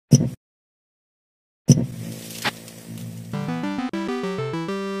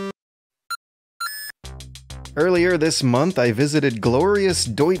Earlier this month, I visited glorious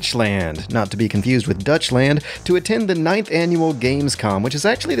Deutschland, not to be confused with Dutchland, to attend the 9th annual Gamescom, which is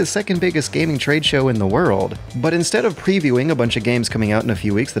actually the second biggest gaming trade show in the world. But instead of previewing a bunch of games coming out in a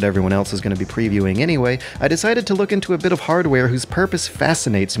few weeks that everyone else is going to be previewing anyway, I decided to look into a bit of hardware whose purpose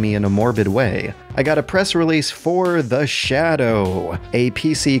fascinates me in a morbid way. I got a press release for the Shadow, a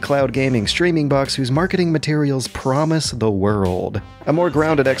PC cloud gaming streaming box whose marketing materials promise the world. A more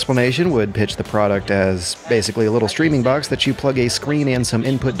grounded explanation would pitch the product as basically a little streaming box that you plug a screen and some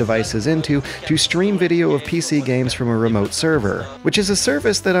input devices into to stream video of PC games from a remote server, which is a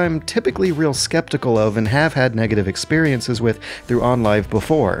service that I'm typically real skeptical of and have had negative experiences with through OnLive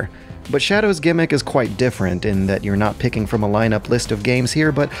before. But Shadow's gimmick is quite different in that you're not picking from a lineup list of games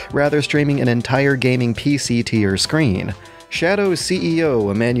here, but rather streaming an entire gaming PC to your screen. Shadow's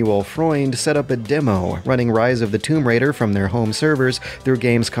CEO, Emmanuel Freund, set up a demo running Rise of the Tomb Raider from their home servers through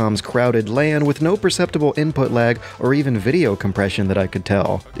Gamescom's crowded LAN with no perceptible input lag or even video compression that I could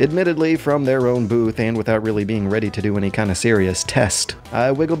tell. Admittedly, from their own booth and without really being ready to do any kind of serious test. I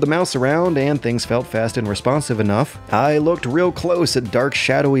wiggled the mouse around and things felt fast and responsive enough. I looked real close at dark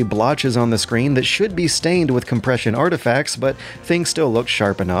shadowy blotches on the screen that should be stained with compression artifacts, but things still looked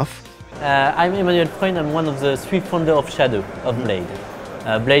sharp enough. I'm Emmanuel Freund. I'm one of the 3 founders of Shadow, of Blade.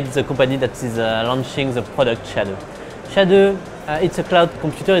 Blade is a company that is launching the product Shadow. Shadow, it's a cloud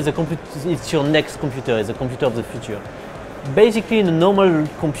computer, it's your next computer, it's a computer of the future. Basically, in a normal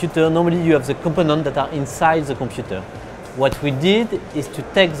computer, normally you have the components that are inside the computer. What we did is to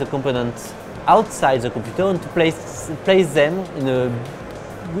take the components outside the computer and to place them in a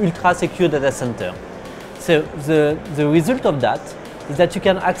ultra-secure data center. So the result of that is that you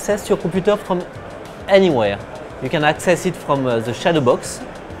can access your computer from anywhere. You can access it from the Shadow box.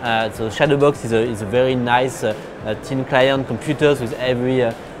 So Shadow box is a very nice thin client computers with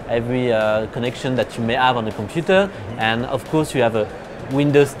every connection that you may have on the computer. And of course you have a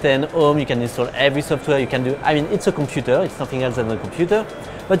Windows 10 Home, you can install every software you can do. I mean, it's a computer, it's nothing else than a computer.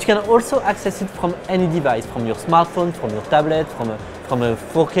 But you can also access it from any device, from your smartphone, from your tablet, from a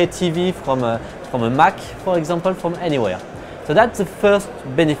 4K TV, from a Mac, for example, from anywhere. So that's the first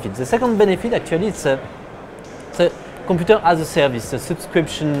benefit. The second benefit actually is a computer as a service, a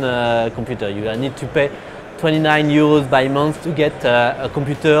subscription computer. You need to pay 29 euros by month to get a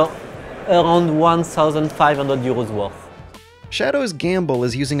computer around 1,500 euros worth. Shadow's gamble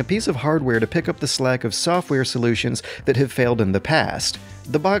is using a piece of hardware to pick up the slack of software solutions that have failed in the past.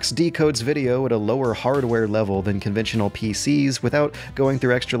 The box decodes video at a lower hardware level than conventional PCs without going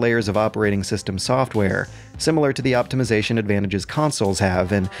through extra layers of operating system software, similar to the optimization advantages consoles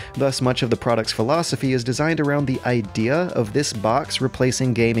have, and thus much of the product's philosophy is designed around the idea of this box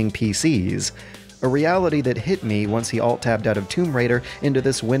replacing gaming PCs. A reality that hit me once he alt-tabbed out of Tomb Raider into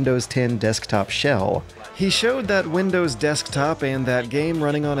this Windows 10 desktop shell. He showed that Windows desktop and that game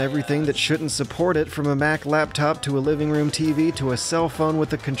running on everything that shouldn't support it, from a Mac laptop to a living room TV to a cell phone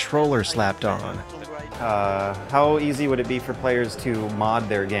with a controller slapped on. How easy would it be for players to mod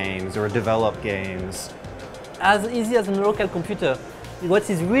their games or develop games? As easy as a local computer. What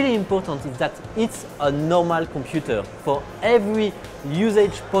is really important is that it's a normal computer. For every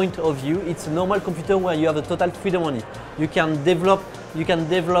usage point of view, it's a normal computer where you have a total freedom on it. You can develop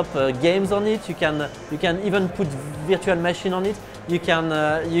games on it. You can even put virtual machine on it. You can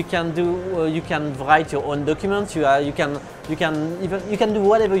write your own documents. You can do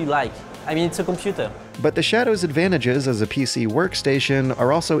whatever you like. I mean, it's a computer. But the Shadow's advantages as a PC workstation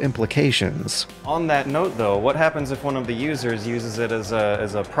are also implications. On that note though, what happens if one of the users uses it as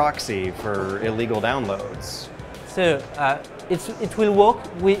a proxy for illegal downloads? So it will work.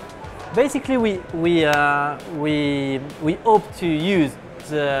 We hope to use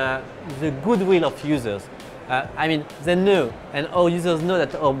the goodwill of users. I mean, they know, and our users know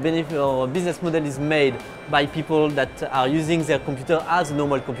that our business model is made by people that are using their computer as a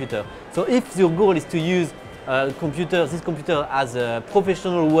normal computer. So if your goal is to use this computer as a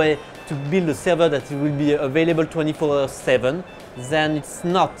professional way to build a server that will be available 24/7, then it's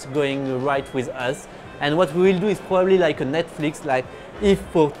not going right with us. And what we will do is probably like a Netflix, like if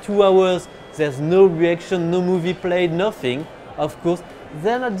for 2 hours there's no reaction, no movie played, nothing, of course,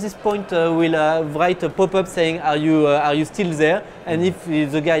 then at this point we'll write a pop-up saying, are you still there? And if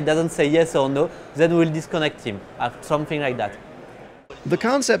the guy doesn't say yes or no, then we'll disconnect him, something like that. The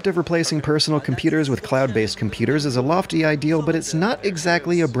concept of replacing personal computers with cloud-based computers is a lofty ideal, but it's not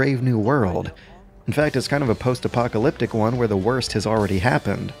exactly a brave new world. In fact, it's kind of a post-apocalyptic one where the worst has already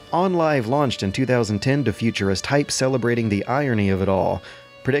happened. OnLive launched in 2010 to futurist hype, celebrating the irony of it all.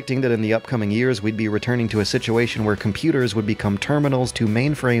 predicting that in the upcoming years we'd be returning to a situation where computers would become terminals to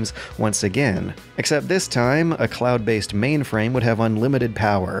mainframes once again. Except this time, a cloud-based mainframe would have unlimited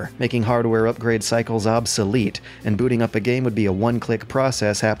power, making hardware upgrade cycles obsolete, and booting up a game would be a one-click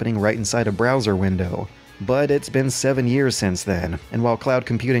process happening right inside a browser window. But it's been 7 years since then, and while cloud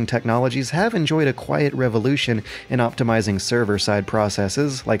computing technologies have enjoyed a quiet revolution in optimizing server-side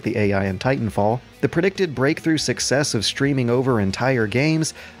processes like the AI in Titanfall, the predicted breakthrough success of streaming over entire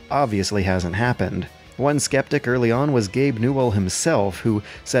games obviously hasn't happened. One skeptic early on was Gabe Newell himself, who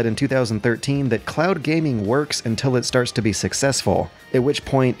said in 2013 that cloud gaming works until it starts to be successful, at which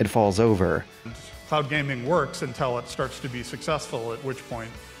point it falls over. Cloud gaming works until it starts to be successful, at which point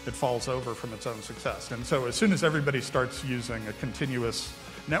it falls over from its own success. And so as soon as everybody starts using a continuous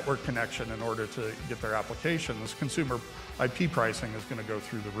network connection in order to get their applications, consumer IP pricing is going to go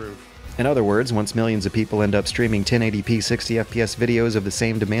through the roof. In other words, once millions of people end up streaming 1080p 60 FPS videos of the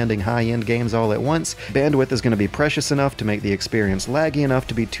same demanding high-end games all at once, bandwidth is going to be precious enough to make the experience laggy enough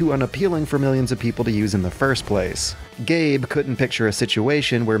to be too unappealing for millions of people to use in the first place. Gabe couldn't picture a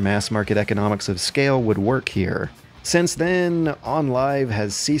situation where mass-market economics of scale would work here. Since then, OnLive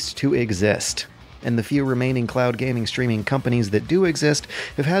has ceased to exist, and the few remaining cloud gaming streaming companies that do exist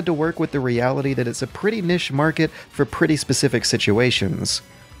have had to work with the reality that it's a pretty niche market for pretty specific situations.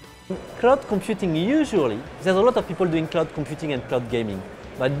 Cloud computing usually, there's a lot of people doing cloud computing and cloud gaming,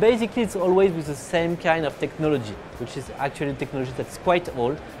 but basically it's always with the same kind of technology, which is actually technology that's quite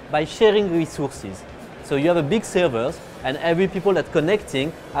old, by sharing resources. So you have a big servers, and every people that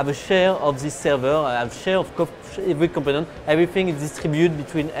connecting have a share of this server, have share of every component, everything is distributed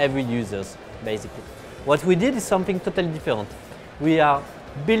between every users, basically. What we did is something totally different. We are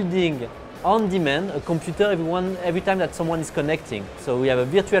building on demand a computer every time that someone is connecting. So we have a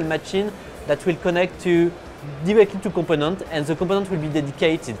virtual machine that will connect directly to component, and the component will be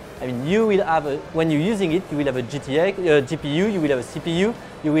dedicated. I mean, you will have, when you're using it, you will have a GPU, you will have a CPU,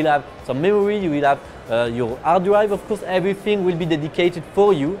 you will have some memory, you will have your hard drive, of course. Everything will be dedicated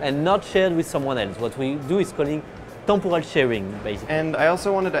for you and not shared with someone else. What we do is calling temporal sharing, basically. And I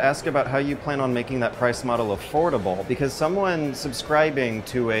also wanted to ask about how you plan on making that price model affordable, because someone subscribing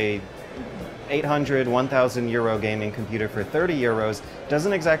to a 800, 1,000 euro gaming computer for 30 euros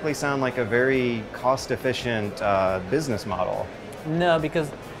doesn't exactly sound like a very cost-efficient business model. No, because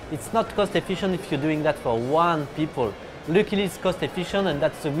it's not cost-efficient if you're doing that for one people. Luckily, it's cost-efficient, and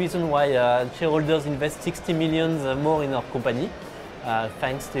that's the reason why shareholders invest 60 million more in our company,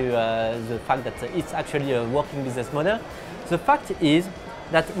 thanks to the fact that it's actually a working business model. The fact is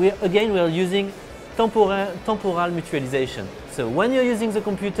that we are using temporal mutualization. So when you're using the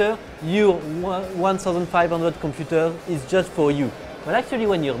computer, your 1,500 computer is just for you. But actually,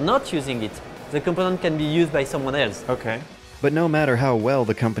 when you're not using it, the component can be used by someone else. Okay. But no matter how well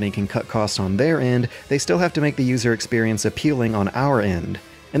the company can cut costs on their end, they still have to make the user experience appealing on our end.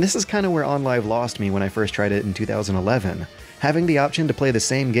 And this is kind of where OnLive lost me when I first tried it in 2011. Having the option to play the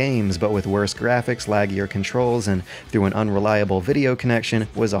same games but with worse graphics, laggier controls, and through an unreliable video connection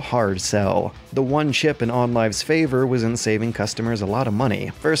was a hard sell. The one chip in OnLive's favor was in saving customers a lot of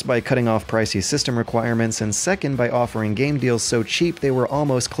money. First by cutting off pricey system requirements, and second by offering game deals so cheap they were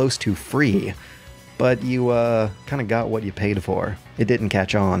almost close to free. But you kinda got what you paid for. It didn't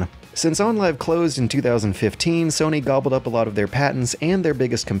catch on. Since OnLive closed in 2015, Sony gobbled up a lot of their patents and their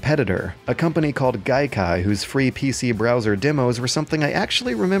biggest competitor, a company called Gaikai, whose free PC browser demos were something I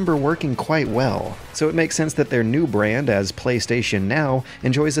actually remember working quite well. So it makes sense that their new brand, as PlayStation Now,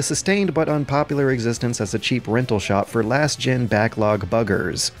 enjoys a sustained but unpopular existence as a cheap rental shop for last-gen backlog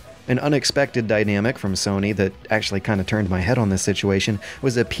buggers. An unexpected dynamic from Sony that actually kind of turned my head on this situation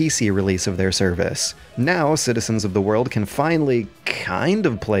was a PC release of their service. Now, citizens of the world can finally kind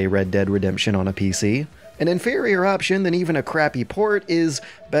of play Red Dead Redemption on a PC. An inferior option than even a crappy port is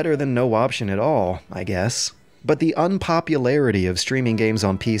better than no option at all, I guess. But the unpopularity of streaming games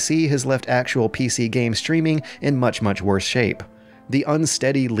on PC has left actual PC game streaming in much, much worse shape. The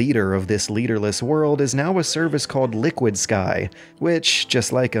unsteady leader of this leaderless world is now a service called Liquid Sky, which,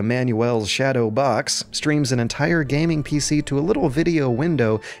 just like Emmanuel's Shadow Box, streams an entire gaming PC to a little video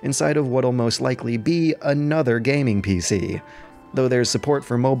window inside of what'll most likely be another gaming PC, though there's support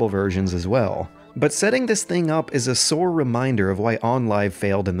for mobile versions as well. But setting this thing up is a sore reminder of why OnLive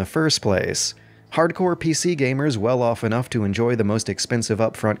failed in the first place. Hardcore PC gamers well off enough to enjoy the most expensive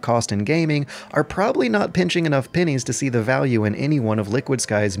upfront cost in gaming are probably not pinching enough pennies to see the value in any one of Liquid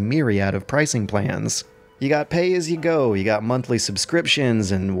Sky's myriad of pricing plans. You got pay-as-you-go, you got monthly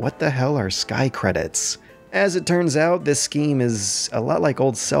subscriptions, and what the hell are Sky credits? As it turns out, this scheme is a lot like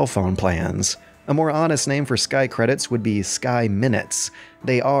old cell phone plans. A more honest name for Sky credits would be Sky Minutes.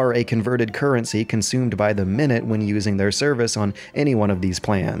 They are a converted currency consumed by the minute when using their service on any one of these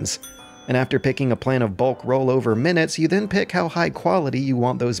plans. And after picking a plan of bulk rollover minutes, you then pick how high quality you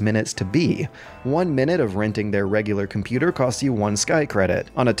want those minutes to be. 1 minute of renting their regular computer costs you 1 Sky credit.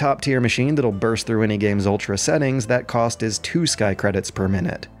 On a top tier machine that'll burst through any game's ultra settings, that cost is 2 Sky credits per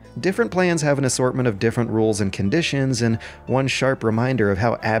minute. Different plans have an assortment of different rules and conditions, and one sharp reminder of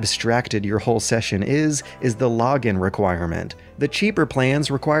how abstracted your whole session is the login requirement. The cheaper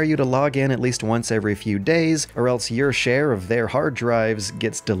plans require you to log in at least once every few days, or else your share of their hard drives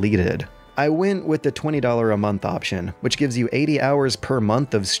gets deleted. I went with the $20 a month option, which gives you 80 hours per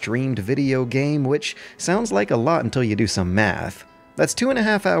month of streamed video game, which sounds like a lot until you do some math. That's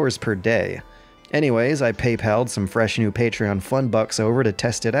 2.5 hours per day. Anyways, I PayPal'd some fresh new Patreon fun bucks over to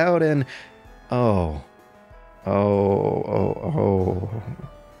test it out, and oh.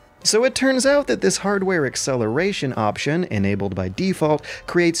 So it turns out that this hardware acceleration option, enabled by default,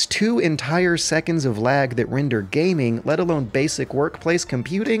 creates 2 entire seconds of lag that render gaming, let alone basic workplace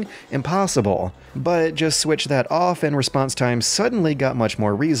computing, impossible. But just switch that off and response time suddenly got much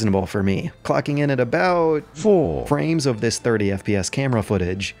more reasonable for me, clocking in at about 4 frames of this 30 FPS camera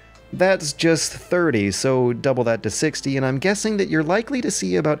footage. That's just 30, so double that to 60, and I'm guessing that you're likely to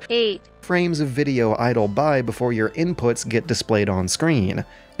see about 8 frames of video idle by before your inputs get displayed on screen.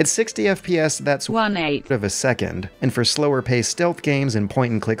 At 60 FPS, that's 1/8 of a second, and for slower-paced stealth games and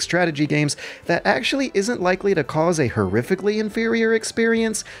point-and-click strategy games, that actually isn't likely to cause a horrifically inferior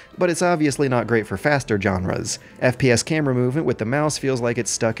experience, but it's obviously not great for faster genres. FPS camera movement with the mouse feels like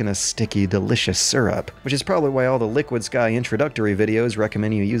it's stuck in a sticky, delicious syrup, which is probably why all the Liquid Sky introductory videos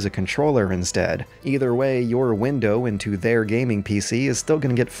recommend you use a controller instead. Either way, your window into their gaming PC is still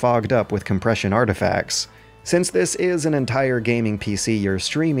going to get fogged up with compression artifacts. Since this is an entire gaming PC you're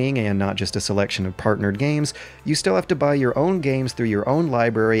streaming and not just a selection of partnered games, you still have to buy your own games through your own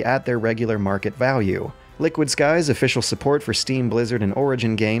library at their regular market value. Liquid Sky's official support for Steam, Blizzard, and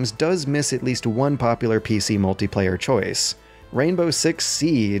Origin games does miss at least one popular PC multiplayer choice. Rainbow Six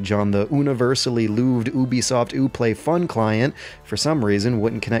Siege on the universally loathed Ubisoft Uplay Fun client, for some reason,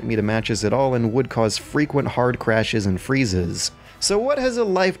 wouldn't connect me to matches at all and would cause frequent hard crashes and freezes. So what has a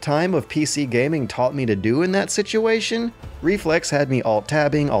lifetime of PC gaming taught me to do in that situation? Reflex had me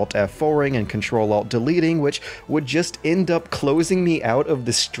Alt-tabbing, Alt-F4ing, and Control-Alt-deleting, which would just end up closing me out of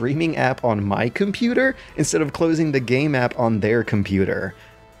the streaming app on my computer instead of closing the game app on their computer.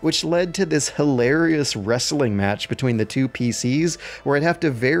 Which led to this hilarious wrestling match between the two PCs where I'd have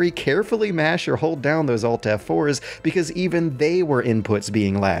to very carefully mash or hold down those Alt-F4s because even they were inputs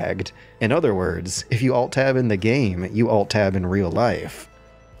being lagged. In other words, if you Alt-tab in the game, you Alt-tab in real life.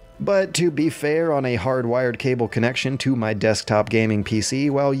 But to be fair, on a hardwired cable connection to my desktop gaming PC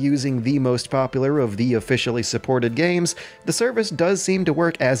while using the most popular of the officially supported games, the service does seem to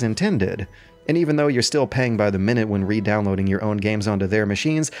work as intended. And even though you're still paying by the minute when re-downloading your own games onto their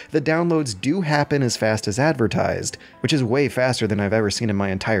machines, the downloads do happen as fast as advertised, which is way faster than I've ever seen in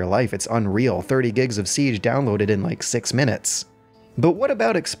my entire life. It's unreal, 30 gigs of Siege downloaded in like 6 minutes. But what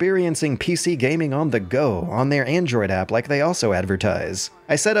about experiencing PC gaming on the go, on their Android app like they also advertise?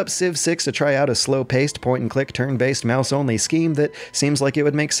 I set up Civ 6 to try out a slow-paced point-and-click turn-based mouse-only scheme that seems like it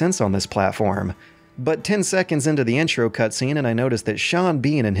would make sense on this platform. But 10 seconds into the intro cutscene and I noticed that Sean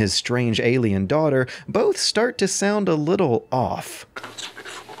Bean and his strange alien daughter both start to sound a little off.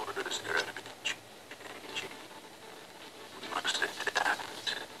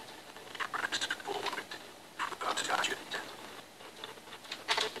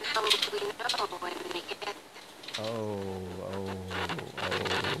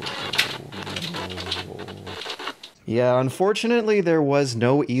 Yeah, unfortunately there was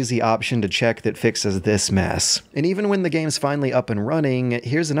no easy option to check that fixes this mess. And even when the game's finally up and running,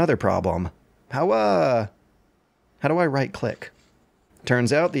 here's another problem. How do I right-click?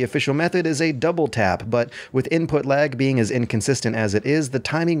 Turns out the official method is a double tap, but with input lag being as inconsistent as it is, the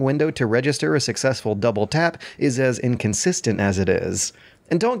timing window to register a successful double tap is as inconsistent as it is.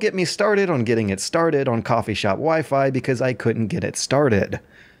 And don't get me started on getting it started on coffee shop Wi-Fi because I couldn't get it started.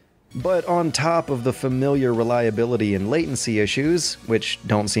 But on top of the familiar reliability and latency issues, which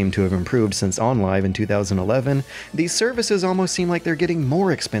don't seem to have improved since OnLive in 2011, these services almost seem like they're getting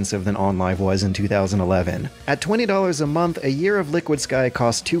more expensive than OnLive was in 2011. At $20 a month, a year of Liquid Sky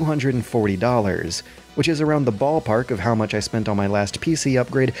costs $240, which is around the ballpark of how much I spent on my last PC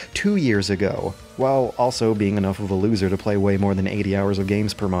upgrade 2 years ago, while also being enough of a loser to play way more than 80 hours of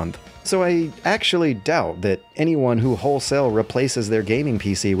games per month. So I actually doubt that anyone who wholesale replaces their gaming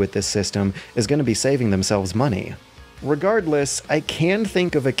PC with this system is going to be saving themselves money. Regardless, I can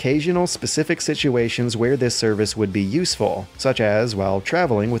think of occasional specific situations where this service would be useful, such as while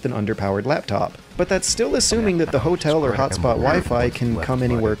traveling with an underpowered laptop. But that's still assuming that the hotel or hotspot Wi-Fi can come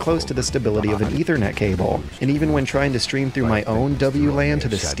anywhere close to the stability of an Ethernet cable. And even when trying to stream through my own WLAN to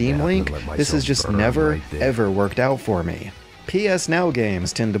the Steam link, this has just never, ever worked out for me. PS Now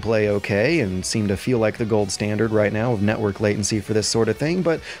games tend to play okay and seem to feel like the gold standard right now of network latency for this sort of thing,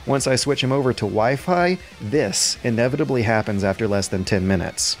 but once I switch them over to Wi-Fi, this inevitably happens after less than 10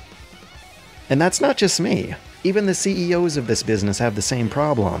 minutes. And that's not just me. Even the CEOs of this business have the same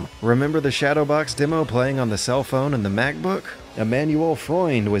problem. Remember the Shadowbox demo playing on the cell phone and the MacBook? Emmanuel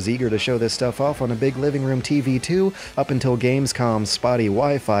Freund was eager to show this stuff off on a big living room TV too, up until Gamescom's spotty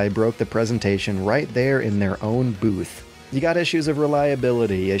Wi-Fi broke the presentation right there in their own booth. You got issues of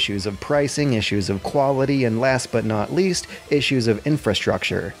reliability, issues of pricing, issues of quality, and last but not least, issues of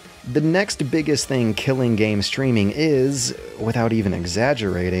infrastructure. The next biggest thing killing game streaming is, without even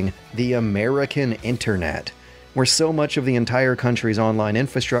exaggerating, the American internet, where so much of the entire country's online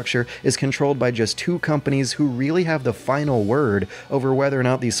infrastructure is controlled by just two companies who really have the final word over whether or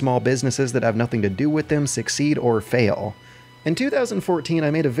not these small businesses that have nothing to do with them succeed or fail. In 2014,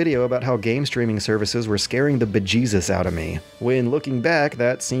 I made a video about how game streaming services were scaring the bejesus out of me. When looking back,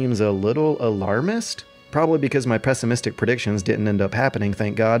 that seems a little alarmist? Probably because my pessimistic predictions didn't end up happening,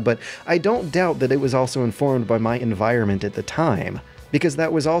 thank God, but I don't doubt that it was also informed by my environment at the time. Because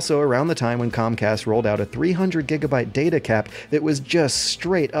that was also around the time when Comcast rolled out a 300 gigabyte data cap that was just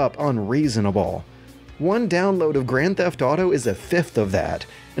straight up unreasonable. One download of Grand Theft Auto is a fifth of that,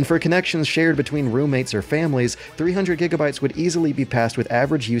 and for connections shared between roommates or families, 300 gigabytes would easily be passed with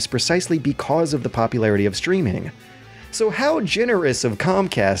average use precisely because of the popularity of streaming. So how generous of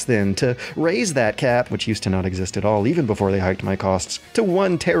Comcast then to raise that cap, which used to not exist at all even before they hiked my costs, to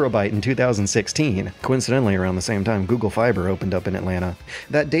 1 terabyte in 2016, coincidentally around the same time Google Fiber opened up in Atlanta.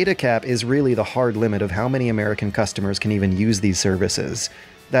 That data cap is really the hard limit of how many American customers can even use these services.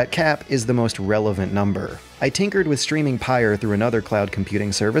 That cap is the most relevant number. I tinkered with streaming Pyre through another cloud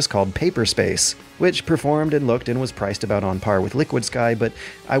computing service called Paperspace, which performed and looked and was priced about on par with Liquid Sky, but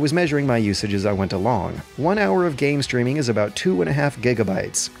I was measuring my usage as I went along. 1 hour of game streaming is about 2.5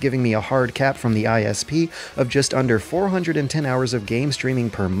 gigabytes, giving me a hard cap from the ISP of just under 410 hours of game streaming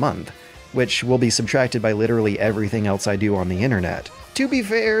per month, which will be subtracted by literally everything else I do on the internet. To be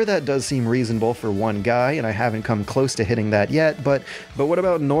fair, that does seem reasonable for one guy, and I haven't come close to hitting that yet, but what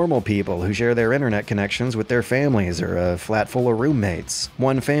about normal people who share their internet connections with their families or a flat full of roommates?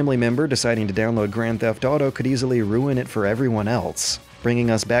 One family member deciding to download Grand Theft Auto could easily ruin it for everyone else, bringing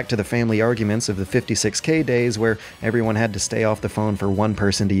us back to the family arguments of the 56K days where everyone had to stay off the phone for one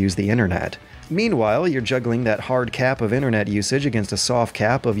person to use the internet. Meanwhile, you're juggling that hard cap of internet usage against a soft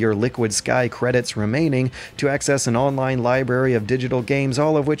cap of your Liquid Sky credits remaining to access an online library of digital games,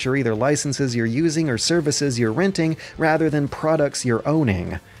 all of which are either licenses you're using or services you're renting rather than products you're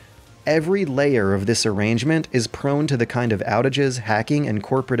owning. Every layer of this arrangement is prone to the kind of outages, hacking, and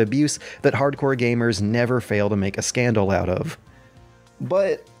corporate abuse that hardcore gamers never fail to make a scandal out of.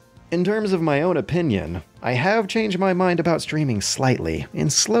 But in terms of my own opinion, I have changed my mind about streaming slightly,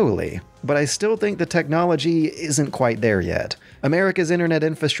 and slowly, but I still think the technology isn't quite there yet. America's internet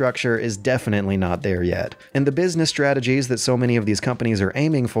infrastructure is definitely not there yet, and the business strategies that so many of these companies are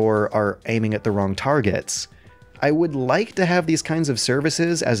aiming for are aiming at the wrong targets. I would like to have these kinds of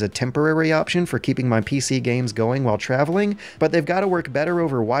services as a temporary option for keeping my PC games going while traveling, but they've got to work better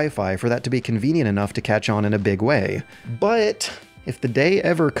over Wi-Fi for that to be convenient enough to catch on in a big way. But if the day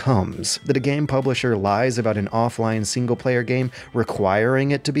ever comes that a game publisher lies about an offline single-player game requiring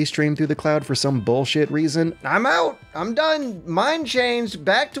it to be streamed through the cloud for some bullshit reason, I'm out! I'm done! Mind changed,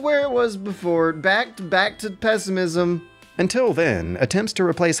 back to where it was before, back to pessimism. Until then, attempts to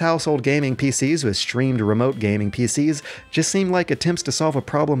replace household gaming PCs with streamed remote gaming PCs just seem like attempts to solve a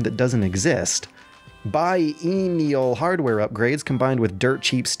problem that doesn't exist. Biennial hardware upgrades combined with dirt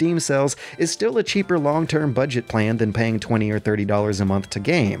cheap Steam sales is still a cheaper long-term budget plan than paying $20 or $30 a month to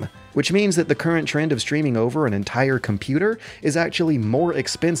game, which means that the current trend of streaming over an entire computer is actually more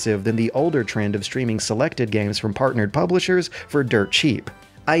expensive than the older trend of streaming selected games from partnered publishers for dirt cheap.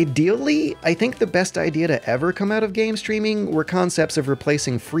 Ideally, I think the best idea to ever come out of game streaming were concepts of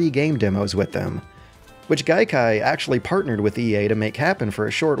replacing free game demos with them, which Gaikai actually partnered with EA to make happen for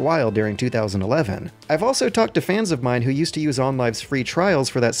a short while during 2011. I've also talked to fans of mine who used to use OnLive's free trials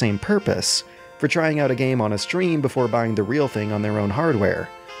for that same purpose, for trying out a game on a stream before buying the real thing on their own hardware.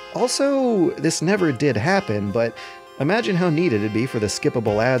 Also, this never did happen, but imagine how neat it'd be for the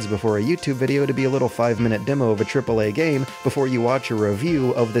skippable ads before a YouTube video to be a little 5-minute demo of a AAA game before you watch a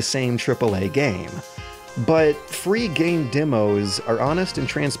review of the same AAA game. But free game demos are honest and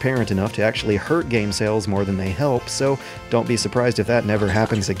transparent enough to actually hurt game sales more than they help, so don't be surprised if that never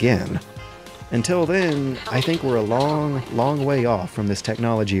happens again. Until then, I think we're a long, long way off from this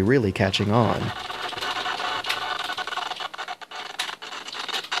technology really catching on.